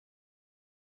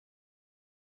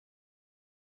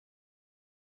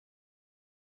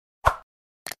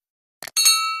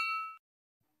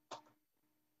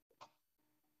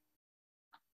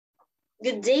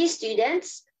Good day,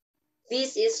 students.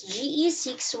 This is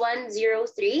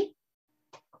GE6103,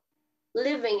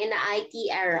 living in the IT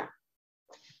era.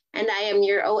 And I am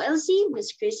your OLC,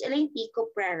 Ms. Chris Elaine P.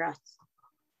 Copreros.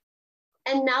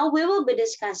 And now we will be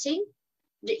discussing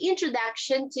the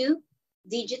introduction to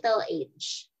digital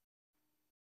age.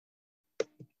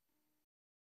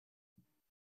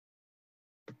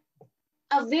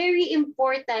 A very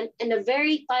important and a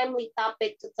very timely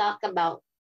topic to talk about,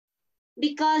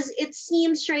 because it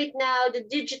seems right now the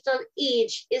digital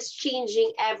age is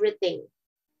changing everything.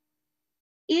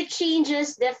 It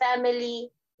changes the family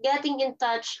getting in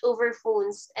touch over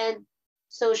phones and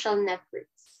social networks.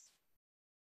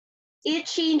 It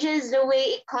changes the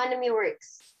way economy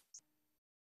works,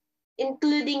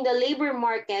 including the labor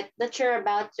market that you're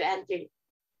about to enter.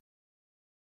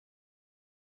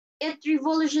 It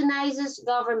revolutionizes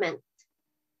government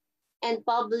and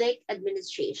public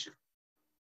administration.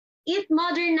 It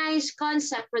modernized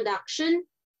concept production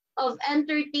of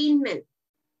entertainment.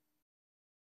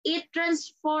 It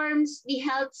transforms the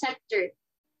health sector.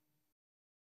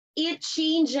 It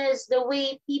changes the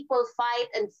way people fight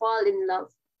and fall in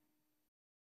love.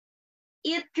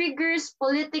 It triggers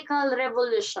political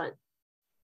revolution.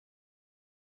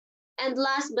 And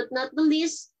last but not the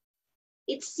least,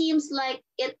 it seems like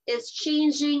it is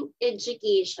changing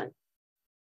education.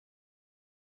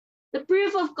 The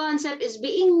proof of concept is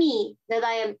being me that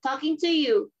I am talking to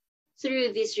you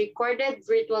through this recorded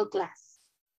virtual class.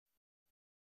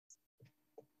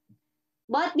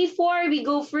 But before we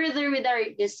go further with our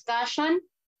discussion,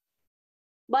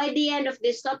 by the end of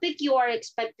this topic, you are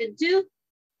expected to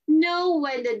know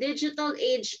when the digital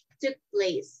age took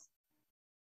place.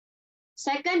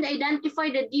 Second, identify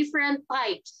the different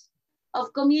types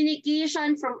of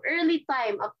communication from early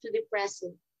time up to the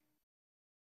present.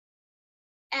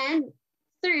 And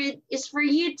third is for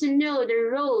you to know the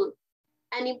role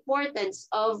and importance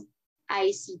of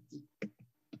ICT.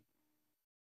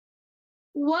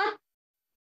 What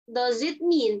does it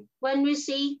mean when we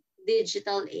say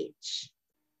digital age?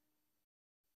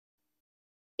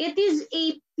 It is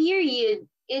a period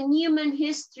in human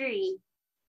history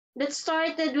that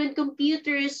started when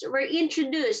computers were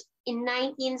introduced in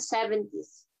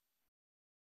 1970s.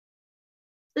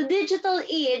 The digital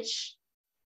age,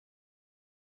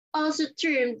 also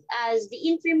termed as the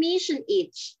information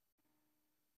age,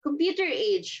 computer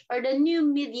age, or the new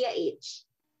media age.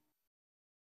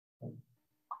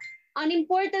 An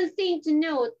important thing to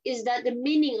note is that the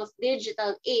meaning of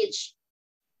digital age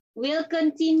will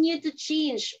continue to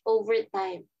change over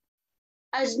time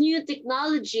as new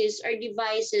technologies or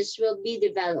devices will be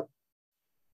developed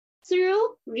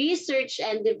through research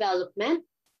and development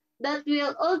that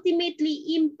will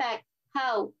ultimately impact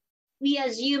how we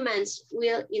as humans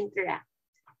will interact.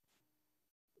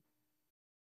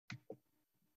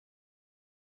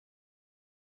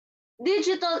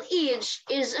 Digital age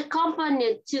is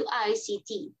accompanied to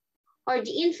ICT, or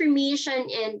the information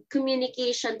and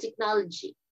communication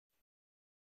technology,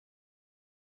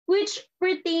 which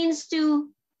pertains to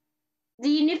the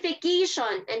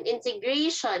unification and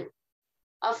integration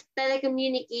of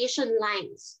telecommunication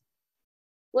lines.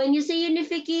 When you say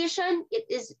unification, it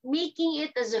is making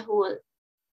it as a whole.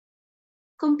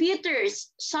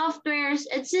 Computers, softwares,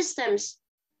 and systems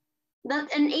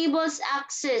that enables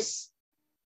access,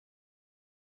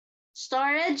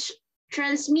 storage,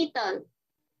 transmittal,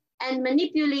 and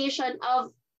manipulation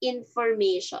of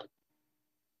information.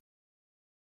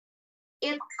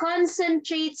 It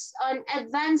concentrates on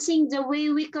advancing the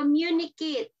way we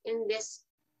communicate in this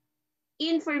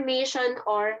information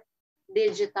or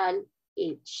digital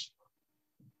age.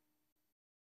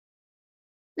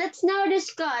 Let's now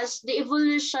discuss the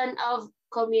evolution of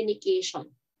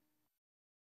communication.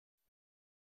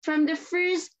 From the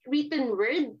first written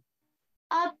word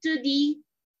up to the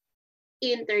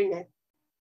internet.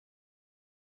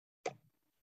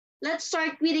 Let's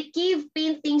start with the cave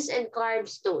paintings and carved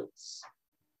stones.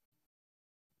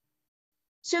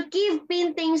 So cave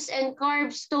paintings and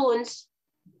carved stones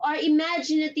are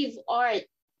imaginative art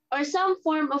or some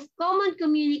form of common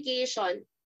communication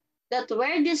that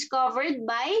were discovered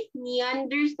by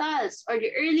Neanderthals or the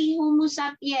early Homo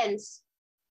sapiens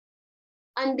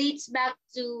and dates back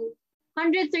to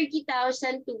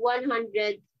 130,000 to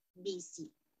 100 BC.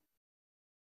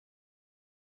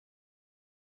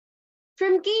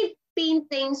 From cave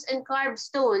paintings and carved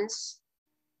stones,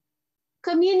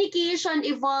 communication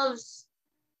evolves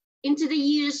into the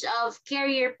use of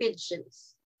carrier pigeons.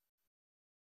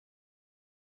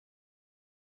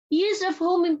 Use of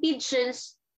homing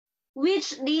pigeons,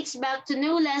 which dates back to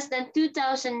no less than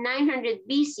 2,900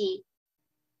 BC,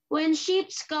 when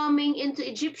ships coming into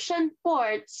Egyptian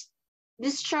ports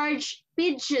discharged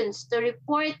pigeons to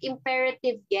report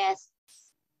imperative guests.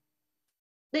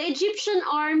 The Egyptian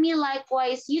army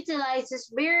likewise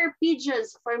utilizes bearer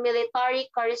pigeons for military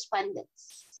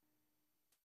correspondence.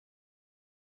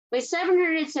 By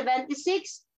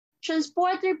 776,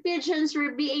 transporter pigeons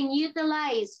were being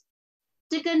utilized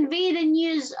to convey the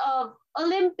news of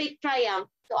Olympic triumph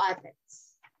to Athens.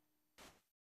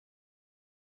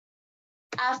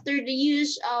 After the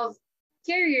use of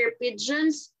carrier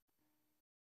pigeons,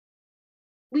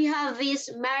 we have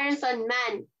this marathon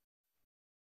man.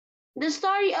 The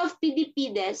story of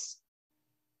Pidipides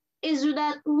is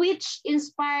that which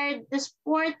inspired the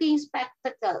sporting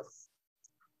spectacles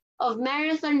of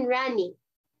marathon running.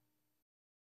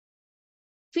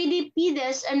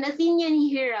 Phidippides, an Athenian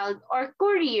herald or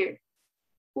courier,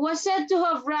 was said to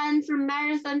have run from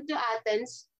Marathon to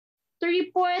Athens to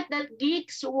report that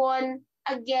Greeks won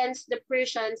against the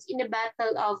Persians in the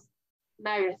Battle of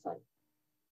Marathon.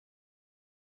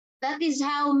 That is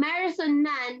how Marathon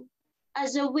Man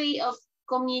as a way of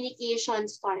communication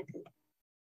started.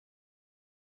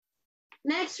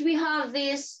 Next, we have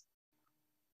the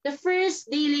first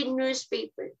daily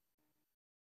newspaper.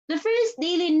 The first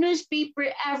daily newspaper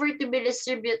ever to be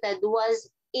distributed was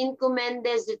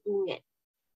Encomendes de Tungen.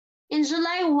 In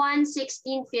July 1,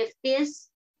 1650s,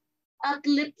 at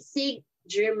Leipzig,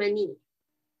 Germany.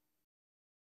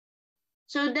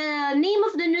 So the name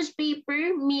of the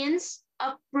newspaper means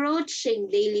approaching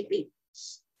daily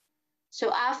papers.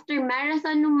 So after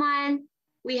Marathon Numan,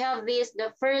 we have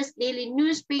the first daily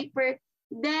newspaper.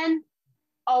 Then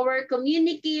our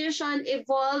communication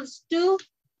evolves to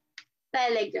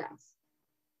telegraph.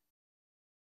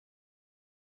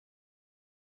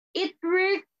 It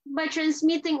worked by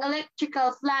transmitting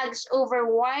electrical flags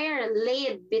over wire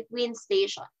laid between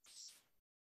stations.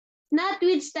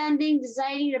 Notwithstanding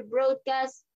designing the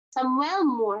broadcast, Samuel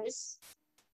Morse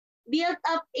built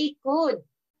up a code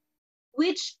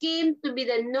which came to be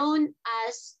known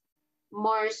as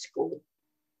Morse code.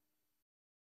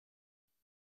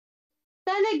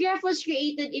 Telegraph was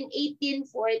created in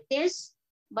 1840s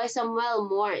by Samuel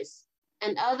Morse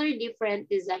and other different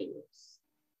designers.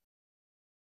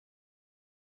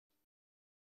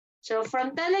 So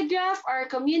from telegraph, our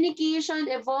communication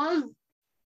evolved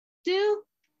to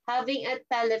having a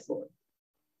telephone.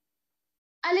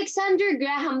 Alexander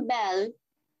Graham Bell,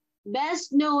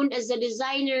 best known as the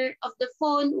designer of the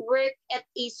phone, worked at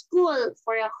a school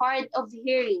for the hard of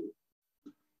hearing,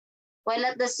 while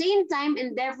at the same time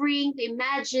endeavoring to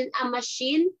imagine a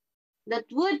machine that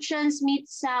would transmit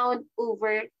sound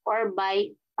over or by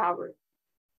power.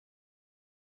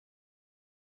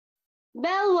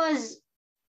 Bell was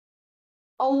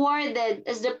awarded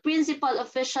as the principal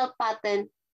official patent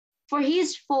for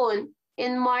his phone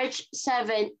in March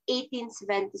 7,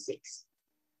 1876.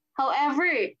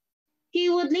 However, he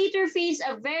would later face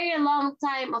a very long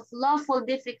time of lawful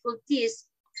difficulties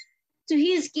to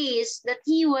his case that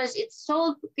he was its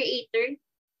sole creator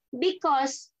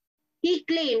because he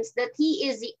claims that he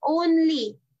is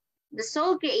the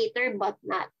sole creator, but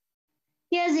not.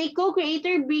 He has a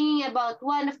co-creator bringing about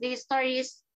one of the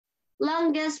history's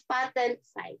longest patent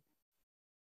fight.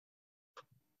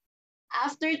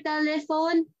 After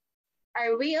telephone,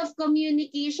 our way of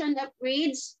communication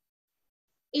upgrades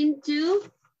into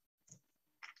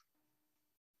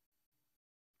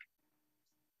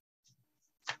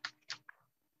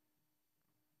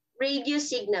radio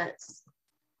signals.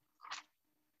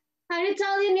 An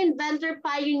Italian inventor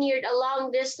pioneered a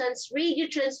long-distance radio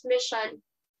transmission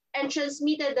and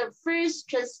transmitted the first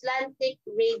transatlantic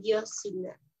radio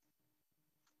signal.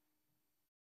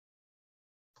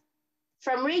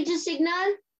 From radio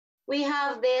signal, we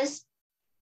have this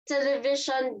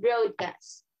television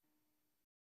broadcast.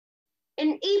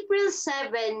 In April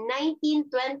 7,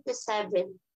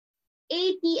 1927,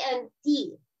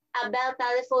 AT&T, a Bell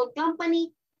telephone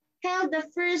company, held the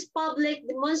first public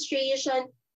demonstration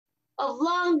of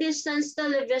long-distance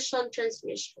television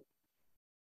transmission.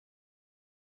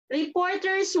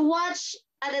 Reporters watched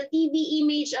at a TV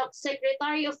image of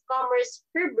Secretary of Commerce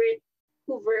Herbert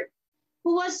Hoover,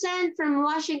 who was sent from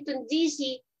Washington,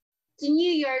 D.C. to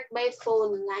New York by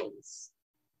phone lines.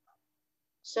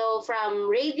 So from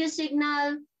radio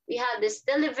signal, we have this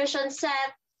television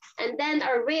set, and then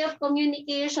our way of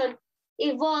communication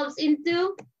evolves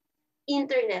into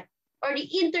internet or the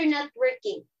internet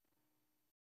working.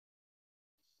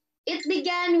 It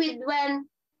began with when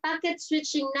packet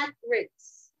switching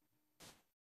networks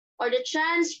or the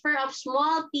transfer of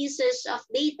small pieces of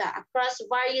data across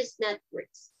various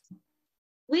networks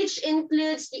which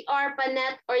includes the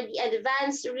ARPANET or the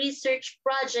Advanced Research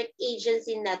Project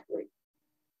Agency Network,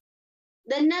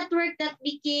 the network that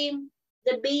became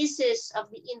the basis of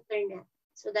the internet.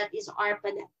 So that is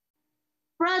ARPANET.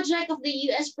 Project of the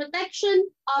U.S. Protection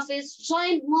Office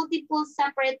joined multiple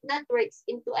separate networks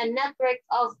into a network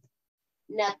of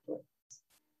networks.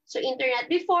 So internet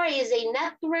before is a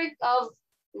network of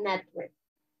network.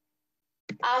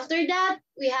 After that,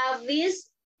 we have this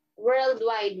World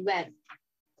Wide Web.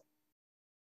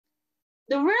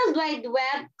 The World Wide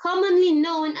Web, commonly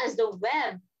known as the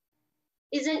web,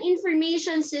 is an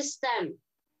information system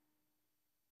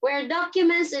where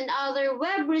documents and other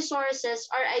web resources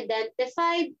are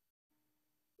identified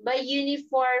by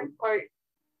uniform or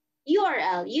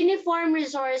URL, Uniform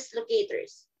Resource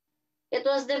Locators. It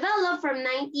was developed from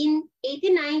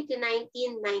 1989 to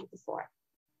 1994.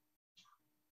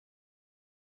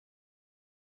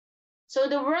 So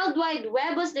the World Wide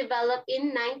Web was developed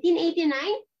in 1989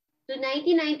 to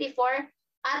 1994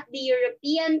 at the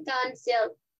European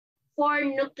Council for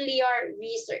Nuclear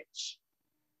Research.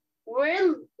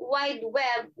 World Wide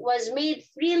Web was made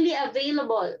freely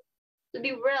available to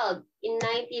the world in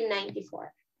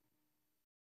 1994.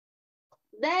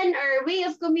 Then our way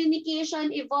of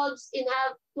communication evolves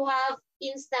to have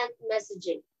instant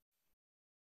messaging.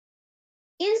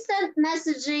 Instant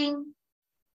messaging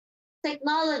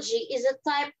technology is a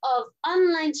type of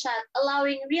online chat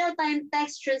allowing real-time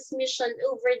text transmission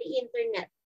over the internet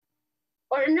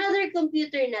or another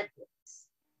computer networks.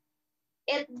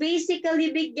 It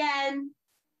basically began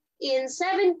in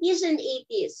 70s and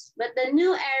 80s, but the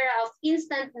new era of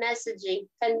instant messaging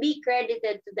can be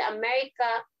credited to the America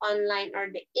Online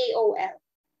or the AOL,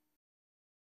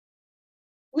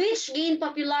 which gained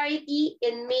popularity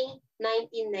in May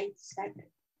 1997.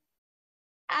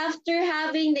 After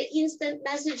having the instant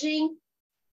messaging,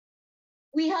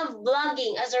 we have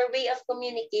blogging as our way of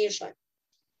communication.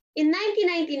 In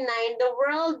 1999, the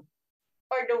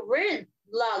word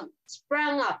blog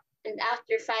sprung up, and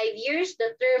after 5 years,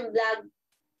 the term blog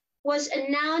was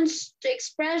announced to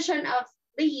Expression of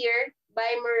the Year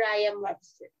by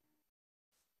Merriam-Webster.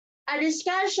 A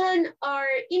discussion or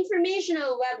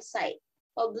informational website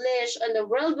published on the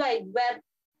World Wide Web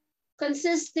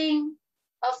consisting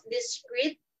of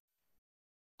discrete,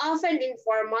 often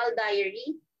informal diary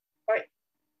or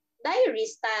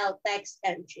diary-style text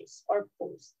entries or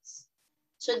posts.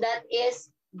 So that is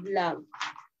blog.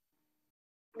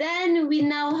 Then we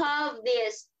now have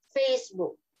this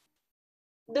Facebook,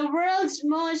 the world's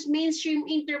most mainstream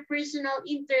interpersonal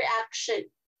interaction.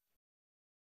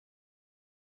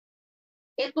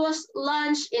 It was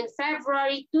launched in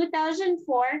February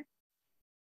 2004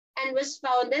 and was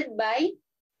founded by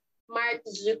Mark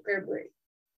Zuckerberg.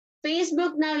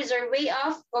 Facebook now is our way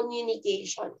of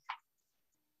communication.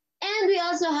 And we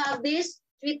also have this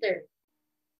Twitter.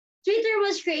 Twitter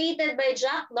was created by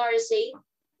Jack Dorsey,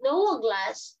 Noah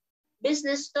Glass,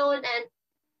 Business Stone, and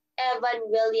Evan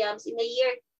Williams in the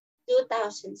year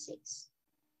 2006.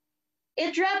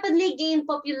 It rapidly gained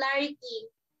popularity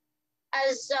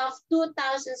as of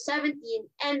 2017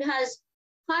 and has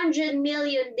 100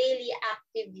 million daily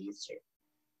active users.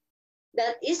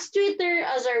 That is Twitter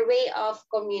as our way of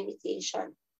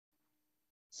communication.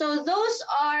 So those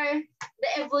are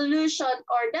the evolution,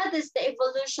 or that is the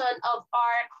evolution of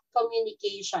our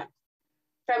communication.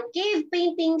 From cave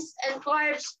paintings and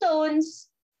carved stones,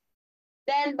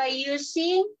 then by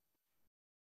using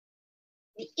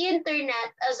the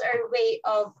internet as our way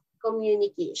of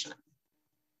communication.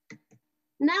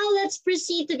 Now let's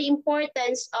proceed to the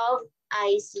importance of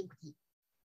ICT.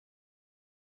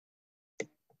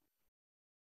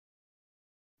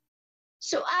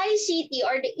 So ICT,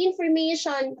 or the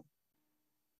information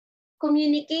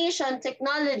communication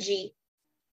technology,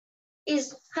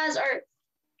 has our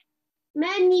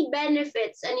many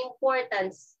benefits and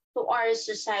importance to our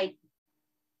society.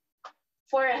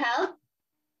 For health,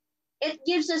 it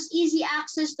gives us easy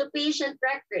access to patient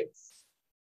records.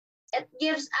 It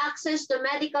gives access to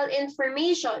medical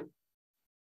information.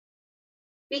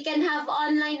 We can have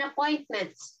online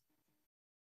appointments.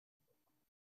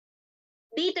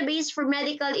 Database for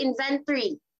medical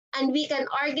inventory, and we can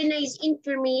organize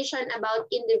information about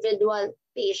individual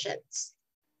patients.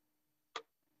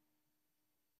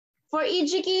 For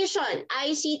education,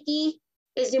 ICT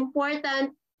is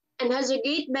important and has a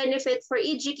great benefit for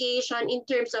education in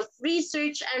terms of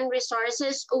research and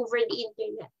resources over the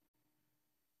internet.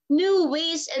 New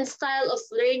ways and style of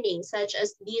learning, such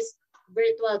as this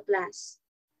virtual class.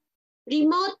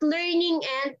 Remote learning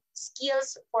and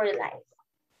skills for life.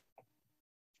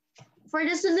 For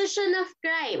the solution of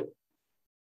crime,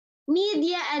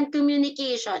 media and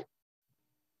communication.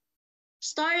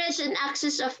 storage and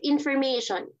access of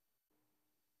information.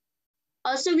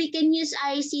 Also, we can use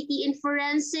ICT in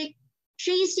forensic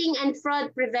tracing and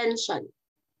fraud prevention,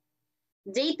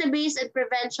 database and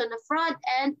prevention of fraud,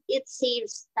 and it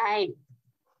saves time.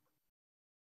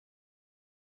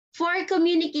 For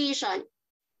communication,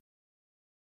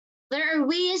 there are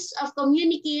ways of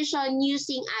communication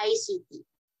using ICT.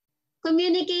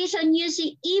 Communication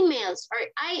using emails or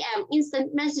IM,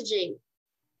 instant messaging.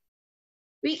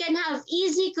 We can have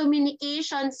easy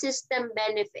communication system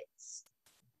benefits.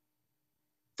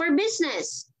 For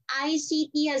business,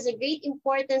 ICT has a great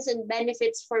importance and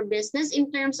benefits for business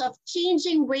in terms of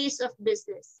changing ways of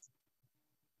business.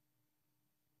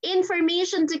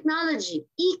 Information technology,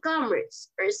 e-commerce,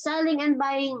 or selling and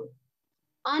buying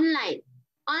online,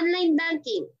 online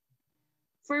banking.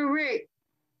 For work,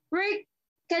 work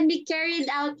can be carried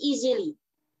out easily.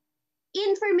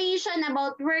 Information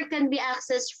about work can be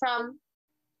accessed from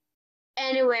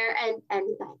anywhere and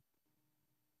anytime.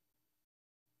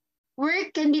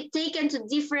 Work can be taken to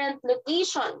different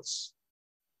locations.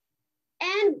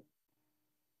 And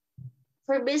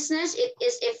for business, it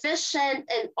is efficient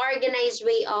and organized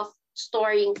way of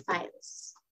storing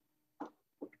files.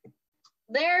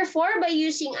 Therefore, by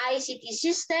using ICT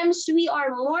systems, we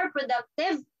are more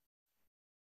productive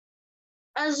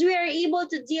as we are able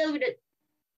to deal with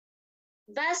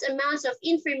vast amounts of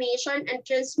information and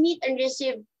transmit and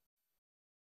receive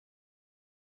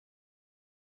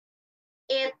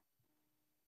it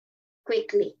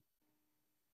quickly.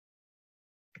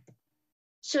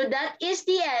 So that is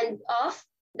the end of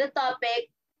the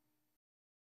topic,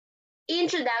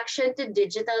 Introduction to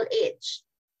Digital Age.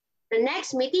 The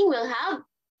next meeting will have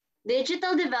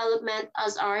digital development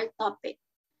as our topic.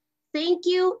 Thank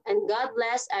you and God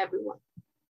bless everyone.